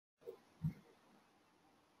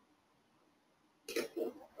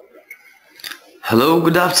Hello,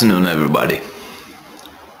 good afternoon everybody.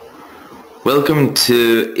 Welcome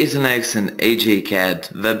to ITANNEX and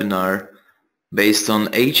AGACAD webinar based on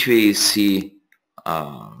HVAC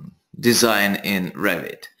design in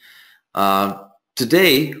Revit.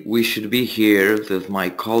 Today we should be here with my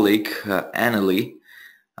colleague Annalie.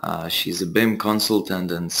 She's a BIM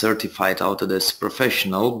consultant and certified Autodesk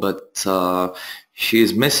professional, but she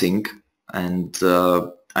is missing, and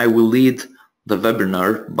I will lead the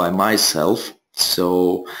webinar by myself.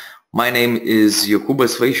 So my name is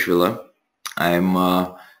Jokubas Vaishvila. I'm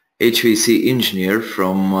HVAC engineer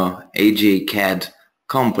from AGACAD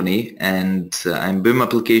company, and I'm BIM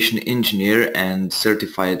application engineer and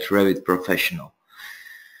certified Revit professional.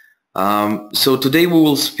 So today we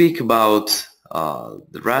will speak about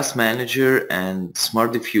the RAS Manager and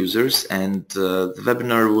Smart Diffusers, and the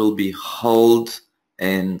webinar will be held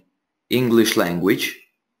in English language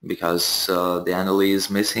because the Annalie is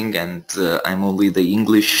missing and I'm only the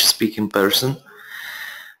English speaking person.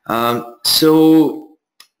 So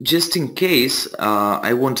just in case,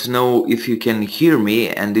 I want to know if you can hear me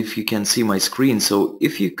and if you can see my screen. So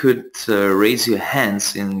if you could raise your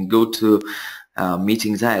hands and go to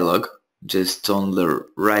meeting dialog just on the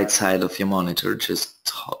right side of your monitor.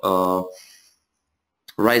 Just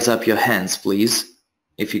raise up your hands, please,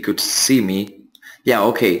 if you could see me. Yeah,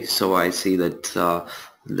 okay, so I see that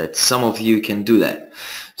that some of you can do that.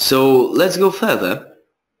 So let's go further.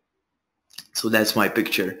 So that's my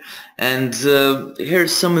picture, and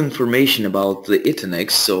here's some information about the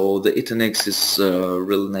ITANNEX. So the ITANNEX is a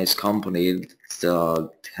really nice company. It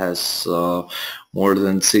has more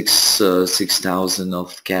than 6,000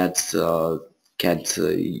 of CAD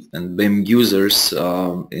and BIM users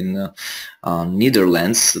in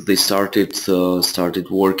Netherlands. They started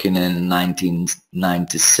working in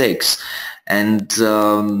 1996, and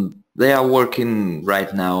they are working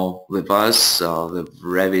right now with us, with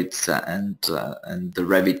Revit and the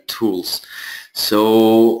Revit tools.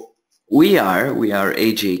 So we are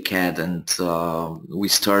AGACAD, and we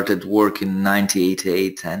started work in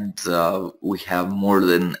 1988, and we have more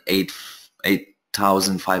than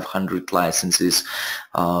 8,500 licenses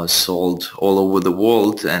sold all over the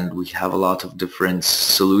world, and we have a lot of different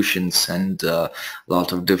solutions and a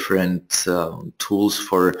lot of different tools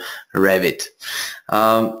for Revit.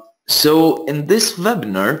 So in this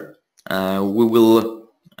webinar we will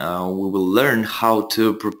learn how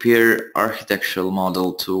to prepare architectural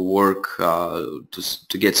model to work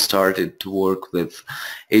to get started to work with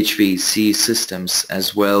HVAC systems,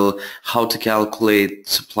 as well how to calculate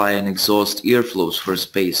supply and exhaust airflows for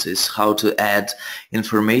spaces, how to add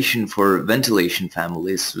information for ventilation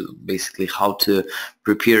families, basically how to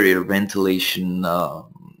prepare your ventilation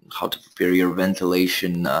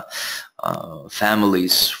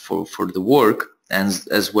families for the work, and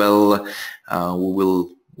as well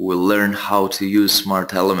we'll learn how to use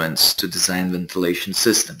smart elements to design ventilation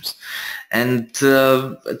systems. And at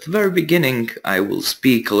the very beginning I will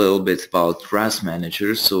speak a little bit about RAS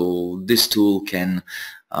Manager. So this tool can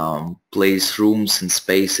place rooms and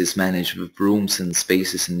spaces, manage with rooms and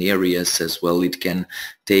spaces and areas. As well, it can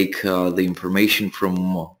take the information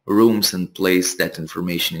from rooms and place that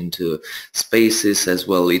information into spaces. As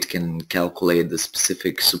well, it can calculate the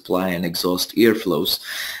specific supply and exhaust airflows.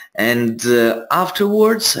 And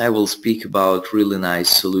afterwards I will speak about really nice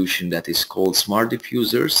solution that is called Smart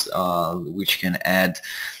Diffusers, which can add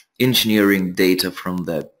engineering data from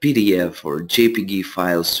the PDF or JPG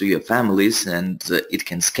files to your families, and it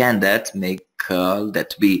can scan that, make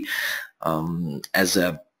that be as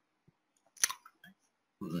a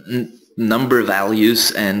number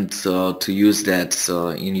values, and to use that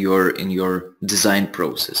in your design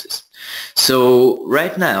processes. So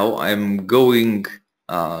right now I'm going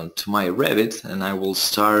to my Revit, and I will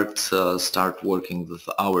start working with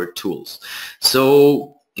our tools.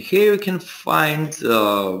 So here you can find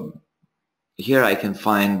here I can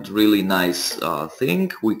find really nice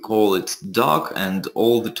thing. We call it dock, and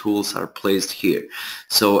all the tools are placed here.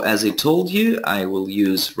 So as I told you, I will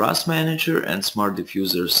use RAS Manager and Smart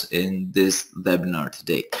Diffusers in this webinar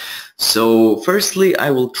today. So firstly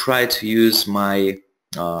I will try to use my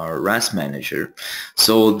RAS Manager.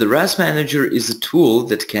 So the RAS Manager is a tool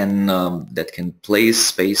that can place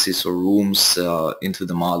spaces or rooms into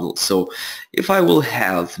the model. So if I will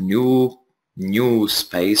have new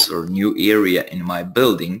space or new area in my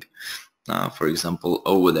building, for example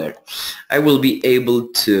over there, I will be able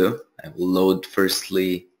to load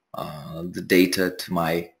firstly the data to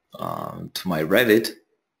my Revit.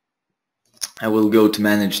 I will go to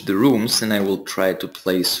manage the rooms, and I will try to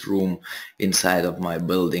place room inside of my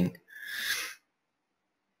building.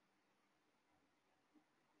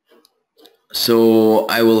 So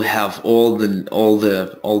I will have all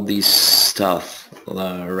these stuff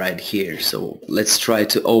right here. So let's try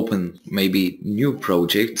to open maybe new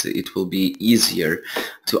project. It will be easier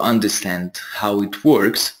to understand how it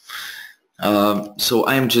works. So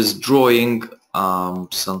I'm just drawing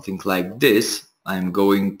something like this. I'm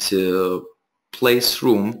going to place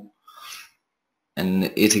room,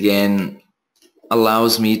 and it again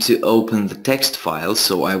allows me to open the text file.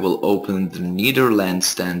 So I will open the Netherlands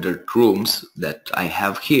standard rooms that I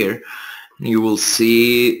have here. You will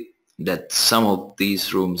see that some of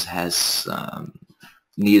these rooms has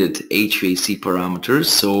needed HVAC parameters,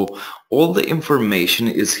 so all the information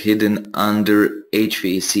is hidden under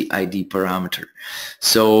HVAC ID parameter.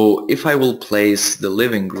 So if I will place the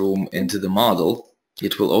living room into the model,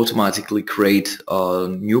 it will automatically create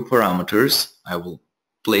new parameters. I will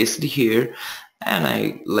place it here,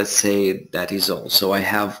 and let's say that is all. So I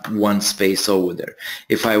have one space over there.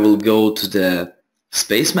 If I will go to the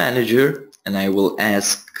space manager and I will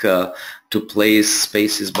ask to place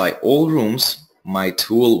spaces by all rooms, my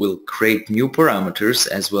tool will create new parameters,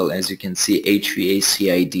 as well as you can see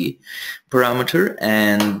HVAC ID parameter,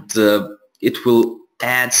 and it will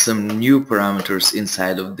add some new parameters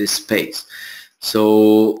inside of this space.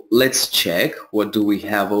 So let's check what do we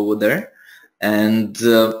have over there, and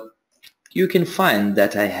you can find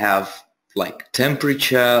that I have like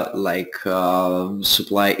temperature, like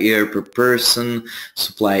supply air per person,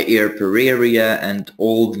 supply air per area, and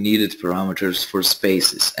all the needed parameters for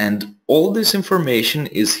spaces. And all this information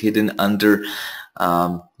is hidden under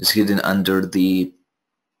the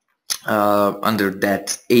under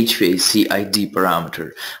that HVAC ID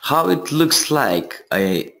parameter. How it looks like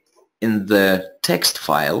in the text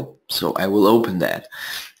file. So I will open that.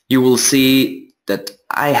 You will see that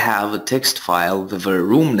I have a text file with the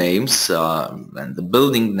room names and the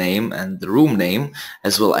building name and the room name,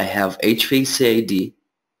 as well I have HVAC ID,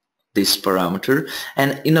 this parameter,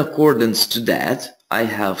 and in accordance to that I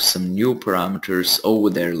have some new parameters over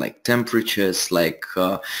there, like temperatures, like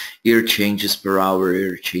air changes per hour,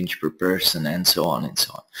 air change per person, and so on and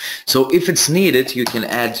so on. So if it's needed, you can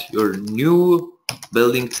add your new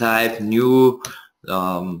building type, new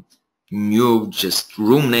just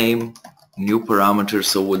room name, new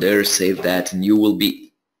parameters over there, save that, and you will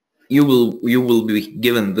be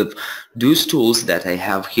given those tools that I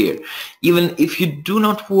have here. Even if you do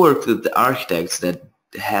not work with the architects that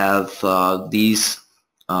have this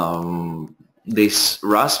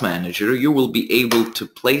RAS Manager, you will be able to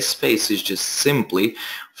place spaces just simply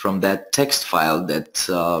from that text file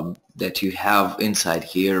that you have inside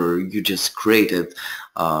here, or you just created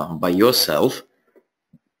by yourself.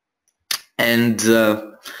 And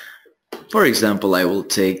for example, I will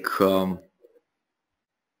take I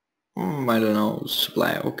don't know,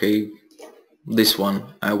 supply, okay, this one.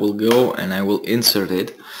 I will go and I will insert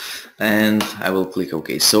it, and I will click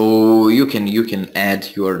OK. So you can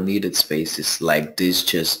add your needed spaces like this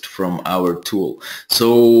just from our tool.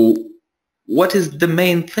 So what is the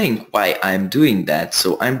main thing why I'm doing that?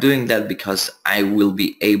 So I'm doing that because I will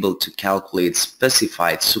be able to calculate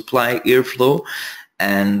specified supply airflow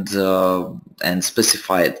and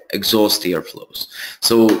specified exhaust airflows.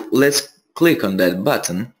 So let's click on that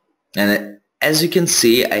button, and as you can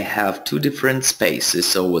see, I have two different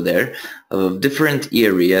spaces over there of different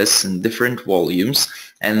areas and different volumes,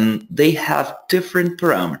 and they have different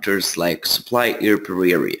parameters like supply air per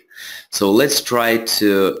area. So let's try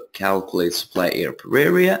to calculate supply air per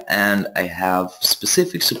area, and I have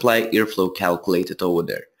specific supply airflow calculated over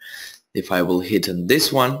there. If I will hit on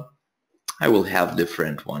this one, I will have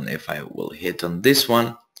different one. If I will hit on this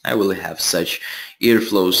one, I will have such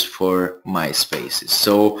airflows for my spaces.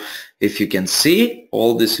 So if you can see,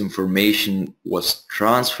 all this information was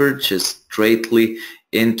transferred just straightly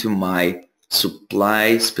into my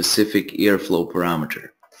supply specific airflow parameter.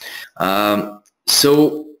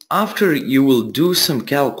 So after you will do some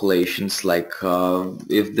calculations, like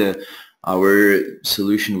if our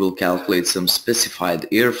solution will calculate some specified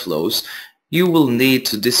airflows, you will need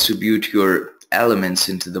to distribute your elements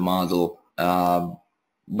into the model,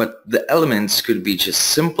 but the elements could be just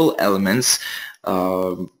simple elements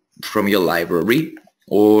from your library,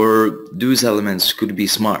 or those elements could be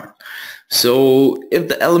smart. So if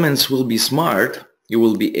the elements will be smart, you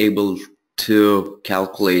will be able to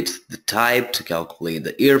calculate the type, to calculate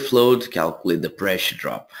the airflow, to calculate the pressure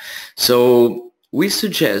drop. So we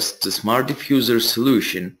suggest the Smart Diffuser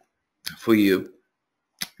solution for you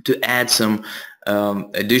to add some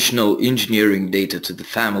additional engineering data to the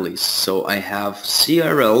families. So I have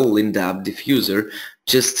CRL Lindab diffuser,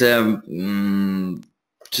 just a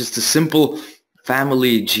simple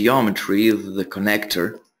family geometry of the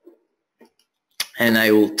connector, and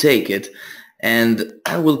I will take it and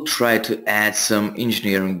I will try to add some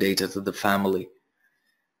engineering data to the family.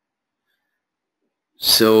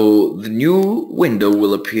 So the new window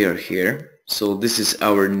will appear here. So this is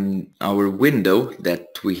our window that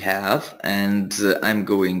we have, and I'm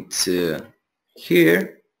going to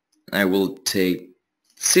here I will take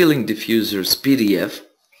ceiling diffusers PDF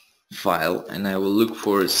file and I will look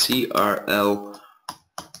for a CRL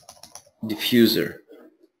diffuser.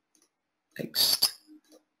 Next.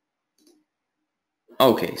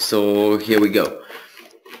 Okay, so here we go.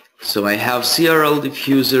 So I have CRL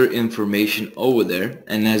diffuser information over there,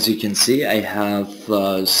 and as you can see I have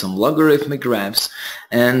some logarithmic graphs,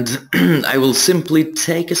 and I will simply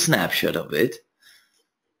take a snapshot of it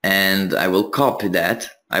and I will copy that.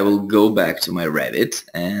 I will go back to my Revit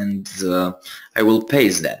and I will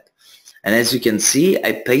paste that. And as you can see,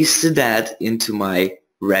 I pasted that into my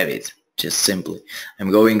Revit, just simply.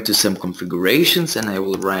 I'm going to some configurations and I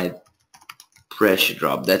will write pressure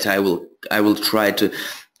drop. That I will try to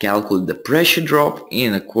calculate the pressure drop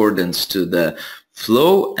in accordance to the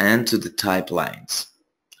flow and to the type lines.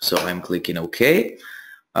 So I'm clicking OK.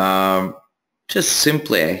 Just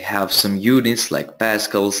simply I have some units like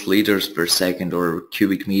pascals, liters per second, or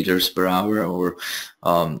cubic meters per hour, or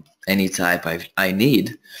any type I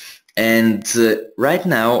need. And right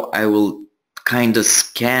now I will kind of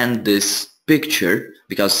scan this picture,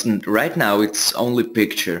 because right now it's only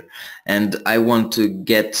picture, and I want to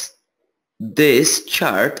get this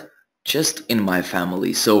chart just in my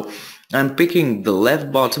family. So I'm picking the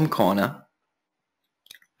left bottom corner.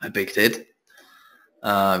 I picked it.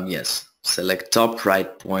 Yes, select top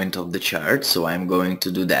right point of the chart, so I'm going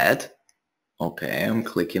to do that. Okay, I'm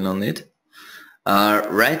clicking on it.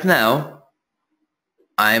 Right now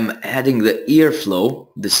I'm adding the airflow.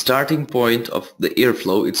 The starting point of the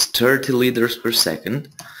airflow, it's 30 liters per second.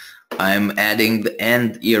 I'm adding the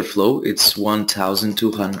end airflow, it's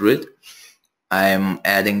 1200. I'm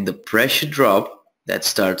adding the pressure drop that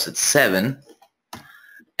starts at 7,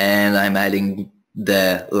 and I'm adding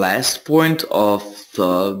the last point of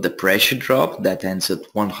the pressure drop that ends at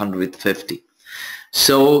 150.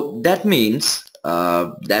 So that means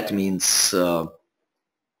I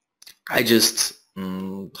just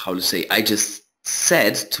I just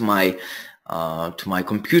said to my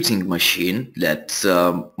computing machine that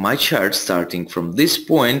my chart starting from this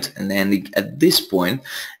point and ending at this point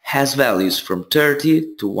has values from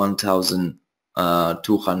 30 to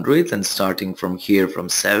 1200, and starting from here from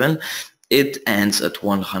 7 it ends at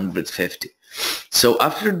 150. So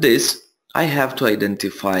after this I have to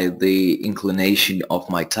identify the inclination of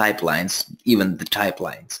my type lines, even the type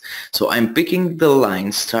lines. So I'm picking the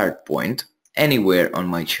line start point anywhere on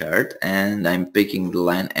my chart, and I'm picking the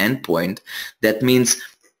line end point. That means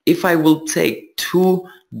if I will take two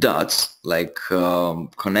dots like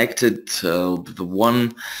connected to the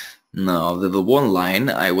one line,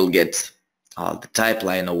 I will get the type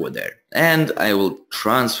line over there, and I will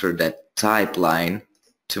transfer that type line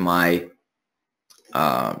to my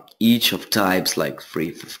each of types like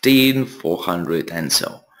 315, 400, and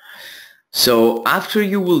so. So after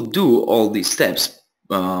you will do all these steps,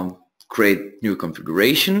 create new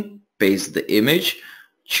configuration, paste the image,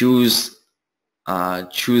 choose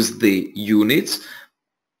the units,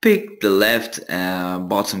 pick the left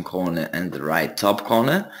bottom corner and the right top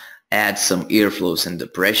corner, add some airflows and the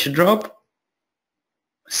pressure drop,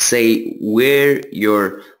 say where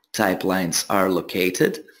your type lines are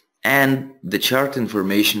located, and the chart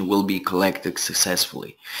information will be collected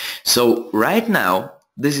successfully. So right now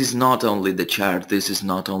this is not only the chart, this is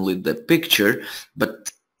not only the picture,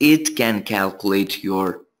 but it can calculate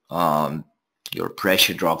your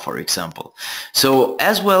pressure drop, for example. So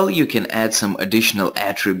as well you can add some additional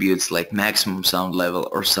attributes like maximum sound level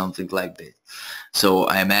or something like that. So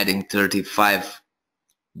I'm adding 35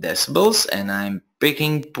 decibels and I'm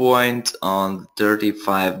picking point on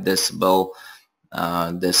 35 decibel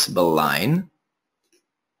line.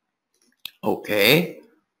 Okay,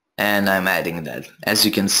 and I'm adding that. As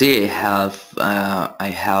you can see, I have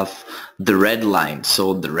the red line.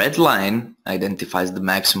 So the red line identifies the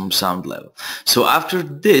maximum sound level. So after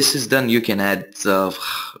this is done, you can add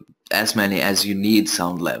as many as you need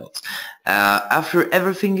sound levels. After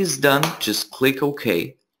everything is done, just click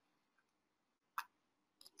OK,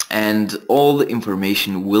 and all the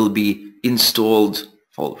information will be installed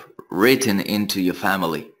or written into your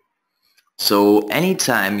family. So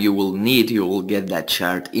anytime you will need, you will get that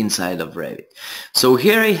chart inside of Revit. So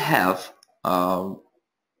here I have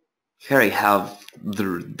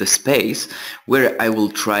the space where I will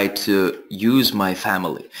try to use my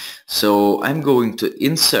family. So I'm going to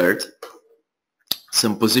insert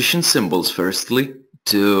some position symbols firstly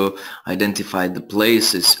to identify the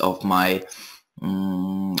places of my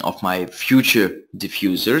future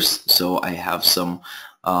diffusers. So I have some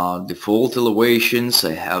default elevations,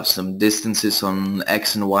 I have some distances on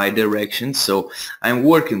X and Y directions, so I'm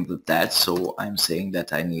working with that. So I'm saying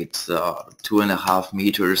that I need 2.5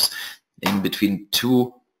 meters in between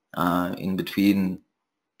two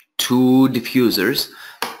diffusers.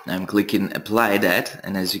 I'm clicking apply that,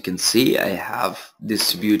 and as you can see I have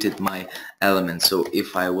distributed my elements. So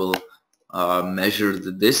if I will measure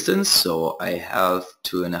the distance, so I have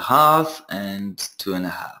 2.5 and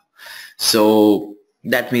 2.5. So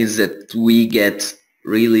that means that we get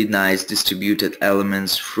really nice distributed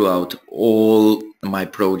elements throughout all my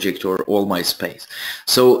project or all my space.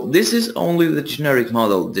 So this is only the generic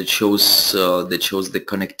model that shows the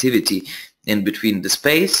connectivity in between the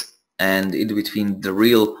space and in between the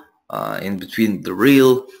real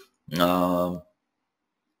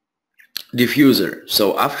diffuser.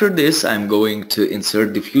 So after this I'm going to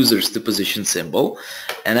insert diffusers to position symbol,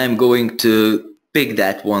 and I'm going to pick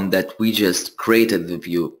that one that we just created the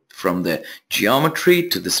view from the geometry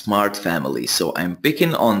to the smart family. So I'm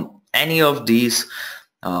picking on any of these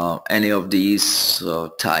types.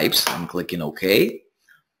 I'm clicking OK.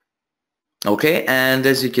 Okay, and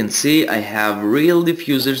as you can see I have real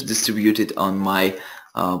diffusers distributed on my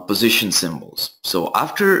position symbols. So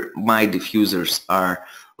after my diffusers are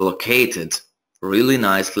located, really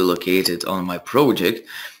nicely located on my project,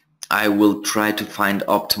 I will try to find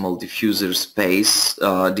optimal diffuser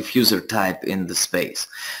type in the space.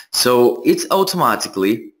 So it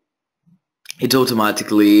automatically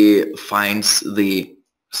finds the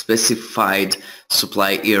specified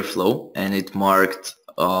supply airflow, and it marked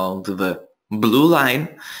the blue line.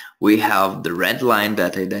 We have the red line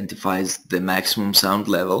that identifies the maximum sound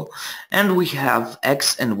level, and we have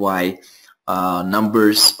X and Y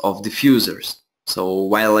numbers of diffusers. So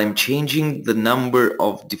while I'm changing the number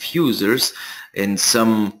of diffusers in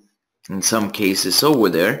some cases over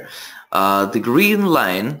there, the green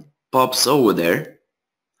line pops over there,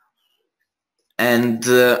 and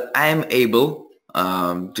I'm able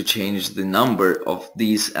to change the number of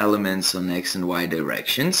these elements on X and Y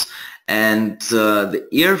directions, and the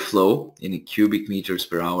airflow in cubic meters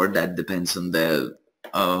per hour, that depends on the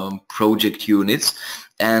project units,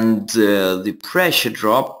 and the pressure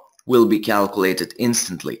drop will be calculated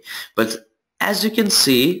instantly. But as you can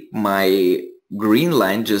see, my green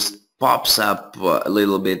line just pops up a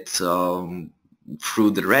little bit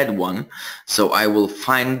through the red one, so I will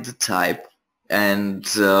find the type, and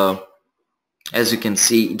as you can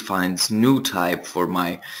see it finds new type for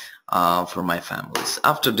my families.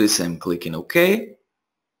 After this I'm clicking OK,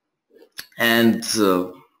 and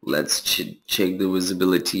let's check the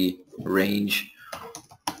visibility range.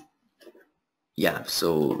 Yeah,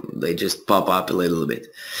 so they just pop up a little bit.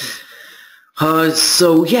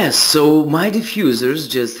 So yes, so my diffusers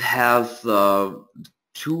just have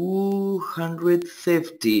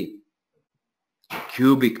 250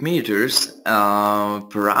 cubic meters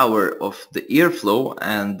per hour of the airflow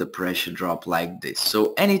and the pressure drop like this.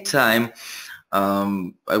 So anytime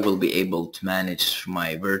I will be able to manage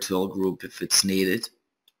my virtual group if it's needed.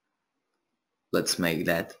 Let's make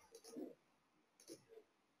that.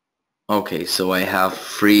 Okay, so I have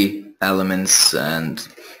 3 elements, and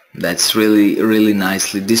that's really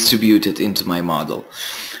nicely distributed into my model.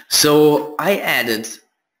 So I added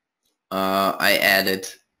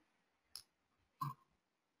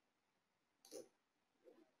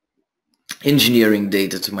engineering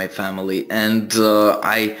data to my family, and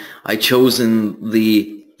I chosen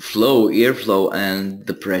the airflow and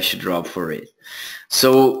the pressure drop for it.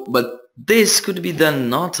 So but this could be done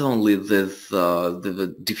not only with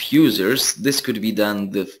the diffusers, this could be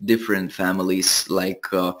done with different families like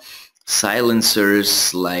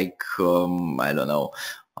silencers, like I don't know,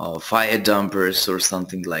 fire dampers or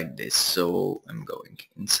something like this. So I'm going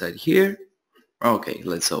inside here. Okay,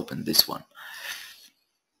 let's open this one.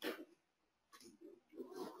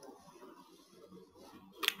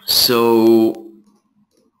 So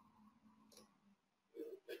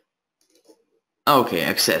okay,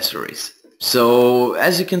 accessories. So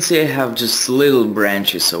as you can see I have just little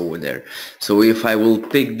branches over there. So if I will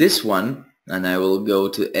pick this one and I will go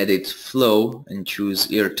to edit flow and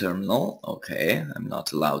choose air terminal, okay, I'm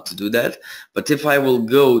not allowed to do that. But if I will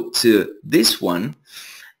go to this one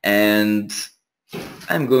and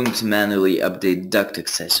I'm going to manually update duct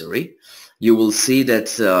accessory, you will see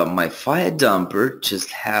that my fire damper just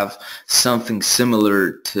have something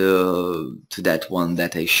similar to that one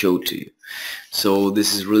that I showed to you. So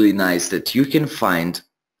this is really nice that you can find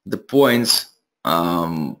the points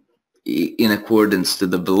in accordance to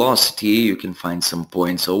the velocity. You can find some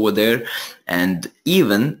points over there, and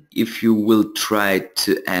even if you will try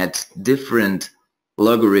to add different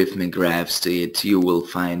logarithmic graphs to it, you will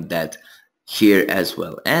find that here as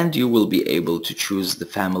well, and you will be able to choose the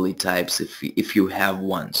family types if you have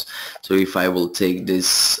ones. So if I will take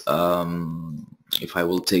this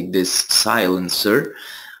silencer,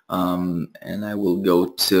 and I will go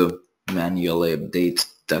to manually update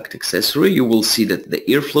duct accessory, you will see that the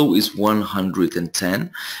airflow is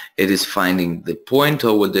 110. It is finding the point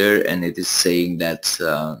over there, and it is saying that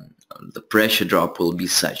the pressure drop will be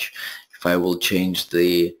such. If I will change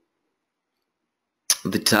the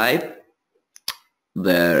type,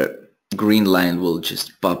 the green line will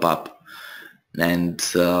just pop up, and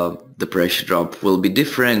the pressure drop will be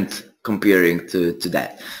different comparing to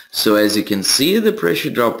that. So as you can see, the pressure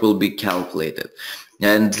drop will be calculated.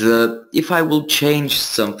 And if I will change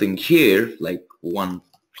something here, like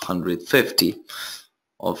 150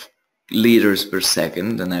 of liters per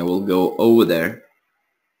second, then I will go over there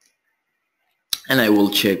and I will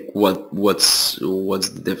check what's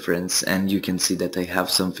the difference, and you can see that I have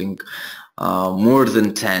something more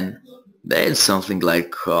than 10. It's something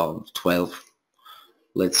like 12.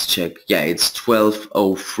 Let's check. Yeah, it's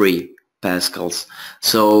 1203 pascals.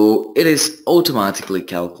 So it is automatically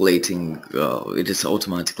calculating.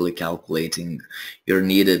 Your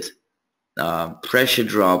needed pressure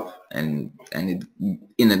drop and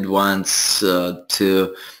in advance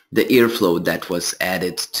to the airflow that was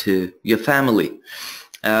added to your family.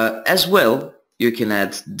 As well, you can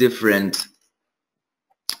add different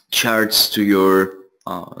charts to your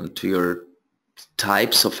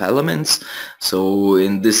types of elements. So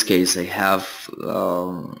in this case, I have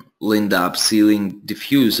lined-up ceiling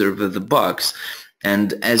diffuser with the box,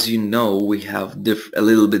 and as you know, we have a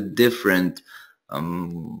little bit different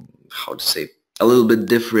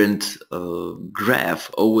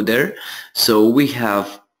graph over there. So we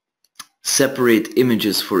have separate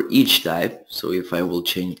images for each type. So if I will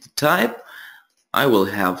change the type, I will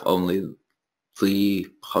have only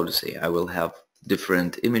I will have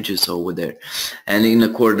different images over there, and in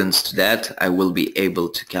accordance to that, I will be able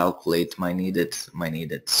to calculate my needed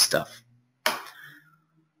stuff.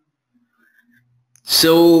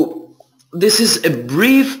 So this is a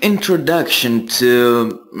brief introduction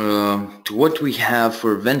to what we have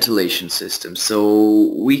for ventilation systems.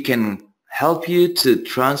 So we can help you to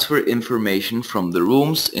transfer information from the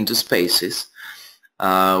rooms into spaces.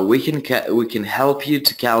 We can help you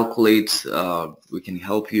to calculate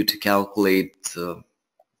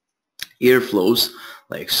airflows,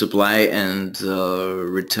 like supply and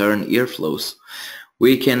return airflows.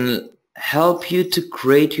 We can help you to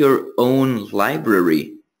create your own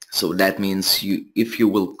library. So that means if you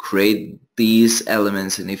will create these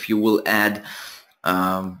elements, and if you will add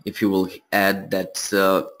that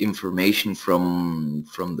information from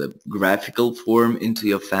the graphical form into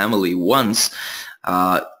your family once,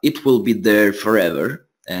 it will be there forever,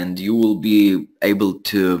 and you will be able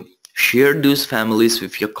to share those families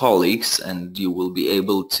with your colleagues, and you will be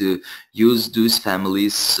able to use those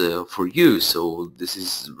families for you. So this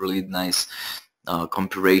is really nice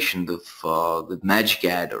comparison with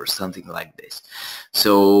MagicAD or something like this.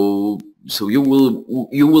 So you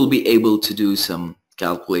will be able to do some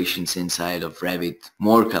calculations inside of Revit,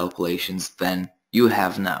 more calculations than you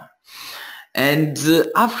have now, and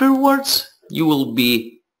afterwards you will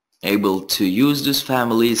be able to use these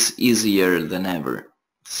families easier than ever.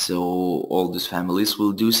 So all these families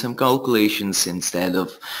will do some calculations instead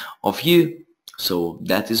of you. So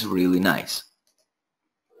that is really nice.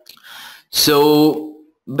 So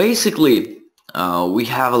basically we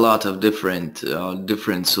have a lot of different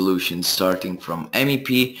solutions, starting from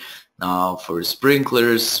MEP for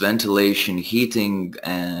sprinklers, ventilation, heating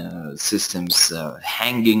systems,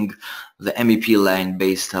 hanging the MEP line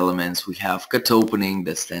based elements. We have cut opening,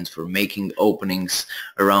 that stands for making openings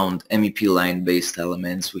around MEP line based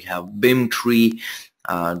elements. We have BIM tree,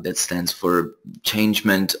 that stands for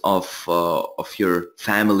changement of your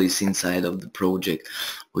families inside of the project.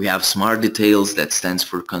 We have smart details, that stands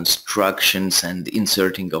for constructions and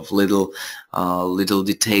inserting of little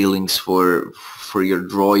detailings for your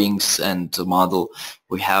drawings and model.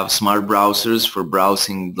 We have smart browsers for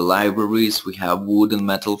browsing the libraries. We have wood and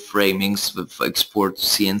metal framings with export to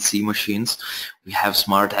CNC machines. We have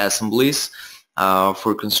smart assemblies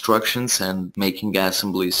for constructions and making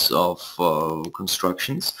assemblies of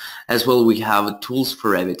constructions. As well, we have tools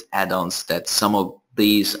for Revit add-ons, that some of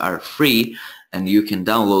these are free and you can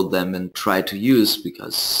download them and try to use,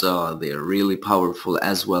 because they are really powerful,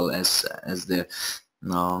 as well as the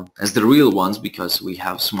as the real ones, because we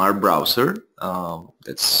have Smart Browser.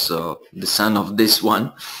 That's the son of this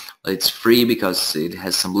one. It's free because it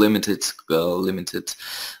has some limited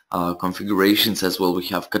configurations as well. We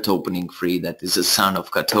have cut opening free, that is a son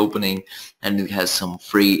of cut opening, and it has some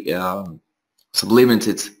free some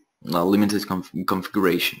limited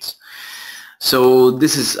configurations. So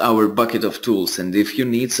this is our bucket of tools, and if you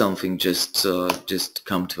need something, just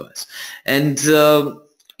come to us. And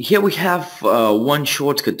here we have one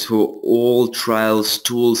shortcut to all trials,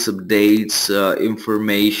 tools, updates,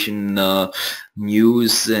 information,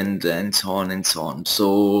 news, and so on and so on.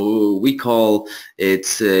 So we call it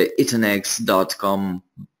ITANNEX.com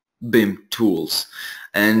BIM tools,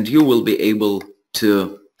 and you will be able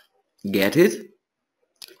to get it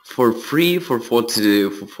for free for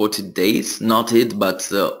 40 days, not it,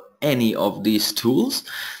 but any of these tools.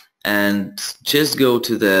 And just go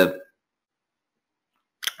to the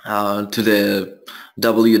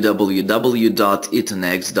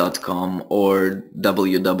www.itannex.com or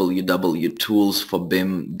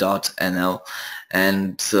www.toolsforbim.nl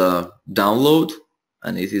and download,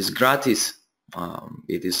 and it is gratis.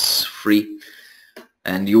 It is free,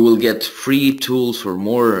 and you will get free tools or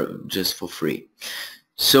more just for free.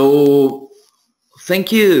 So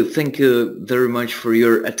thank you very much for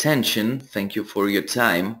your attention. Thank you for your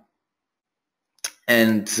time.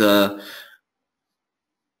 And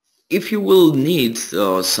if you will need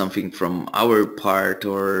something from our part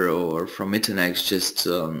or from ITANNEX,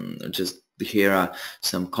 just here are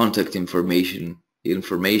some contact information,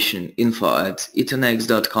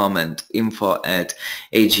 info@itannex.com and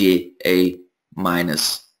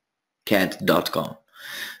info@AGACAD.com.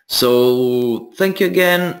 So thank you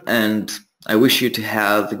again, and I wish you to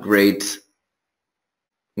have a great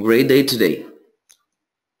day today.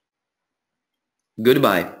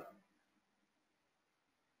 Goodbye.